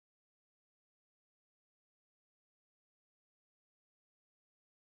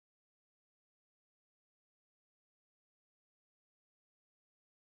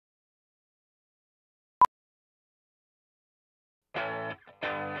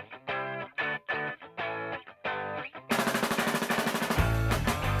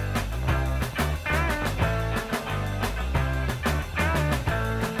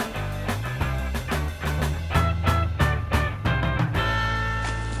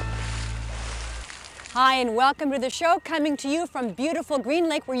Hi, and welcome to the show, coming to you from beautiful Green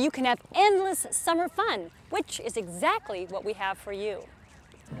Lake, where you can have endless summer fun, which is exactly what we have for you.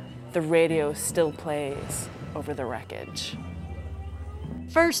 The radio still plays over the wreckage.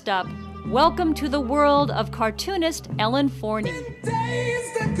 First up, welcome to the world of cartoonist Ellen Forney.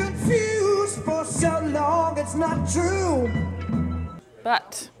 Days that confused for so long, it's not true.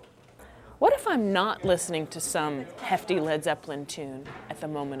 But what if I'm not listening to some hefty Led Zeppelin tune at the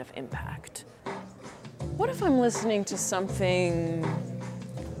moment of impact? What if I'm listening to something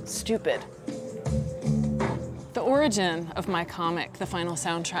stupid? The origin of my comic, the final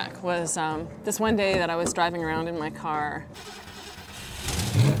soundtrack, was this one day that I was driving around in my car.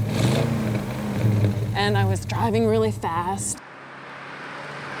 And I was driving really fast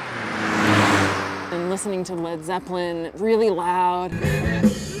and listening to Led Zeppelin really loud.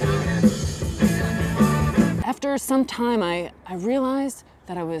 After some time, I realized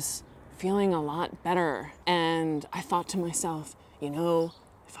that I was feeling a lot better, and I thought to myself, you know,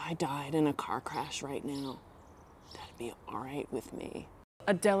 if I died in a car crash right now, that'd be all right with me.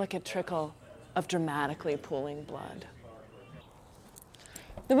 A delicate trickle of dramatically pooling blood.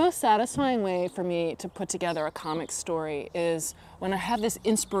 The most satisfying way for me to put together a comic story is when I have this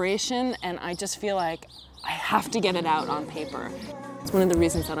inspiration and I just feel like I have to get it out on paper. It's one of the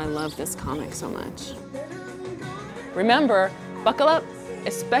reasons that I love this comic so much. Remember, buckle up,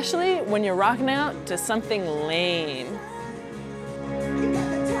 especially when you're rocking out to something lame.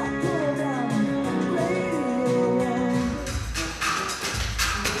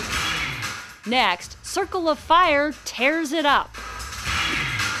 Next, Circle of Fire tears it up.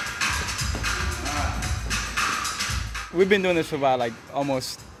 We've been doing this for about like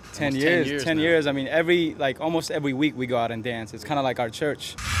almost 10 years. 10 years. I mean, almost every week we go out and dance. It's kind of like our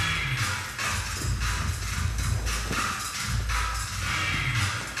church.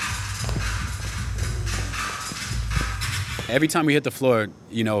 Every time we hit the floor,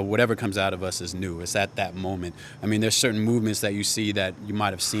 you know, whatever comes out of us is new. It's at that moment. I mean, there's certain movements that you see that you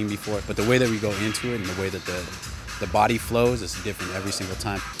might have seen before, but the way that we go into it and the way that the body flows is different every single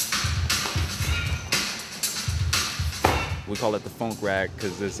time. We call it the funk rag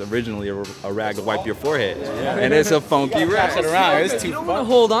because it's originally a rag to wipe your forehead. And it's a funky rag. Pass it around. It's too You don't want to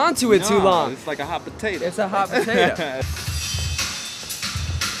hold on to it too long. It's like a hot potato. It's a hot potato.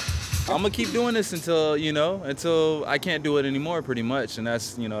 I'm gonna keep doing this until I can't do it anymore, pretty much. And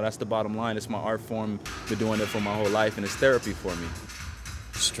that's the bottom line. It's my art form. Been doing it for my whole life, and it's therapy for me.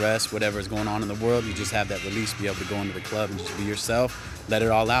 Stress, whatever is going on in the world, you just have that release, be able to go into the club and just be yourself, let it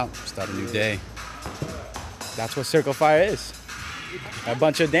all out, start a new day. That's what Circle Fire is. A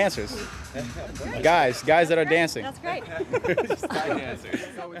bunch of dancers. Guys that are dancing. That's great.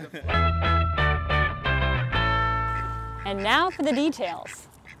 And now for the details.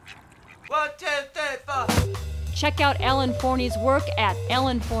 1, 2, 3, 4. Check out Ellen Forney's work at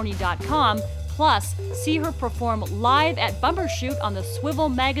ellenforney.com. Plus, see her perform live at Bumbershoot on the Swivel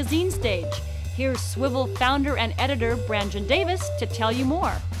magazine stage. Here's Swivel founder and editor Brandon Davis to tell you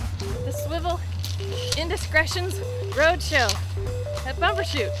more. The Swivel Indiscretions Roadshow at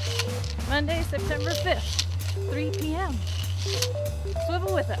Bumbershoot, Monday, September 5th, 3 p.m.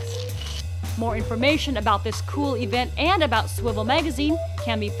 Swivel with us. More information about this cool event and about Swivel Magazine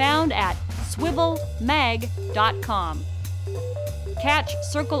can be found at swivelmag.com. Catch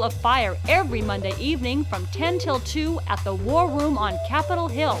Circle of Fire every Monday evening from 10 till 2 at the War Room on Capitol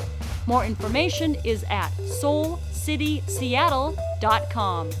Hill. More information is at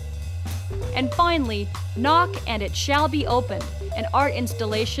soulcityseattle.com. And finally, Knock and It Shall Be Opened, an art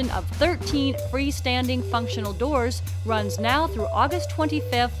installation of 13 freestanding functional doors, runs now through August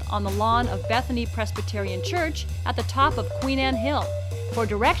 25th on the lawn of Bethany Presbyterian Church at the top of Queen Anne Hill. For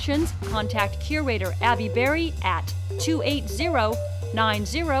directions, contact curator Abby Berry at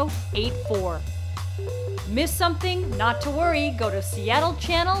 280-9084. Miss something? Not to worry, go to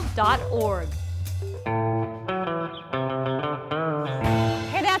seattlechannel.org.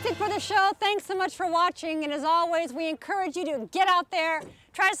 That's it for the show. Thanks so much for watching, and as always, we encourage you to get out there,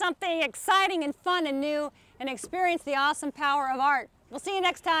 try something exciting and fun and new, and experience the awesome power of art. We'll see you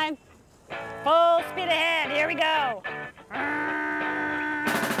next time. Full speed ahead. Here we go.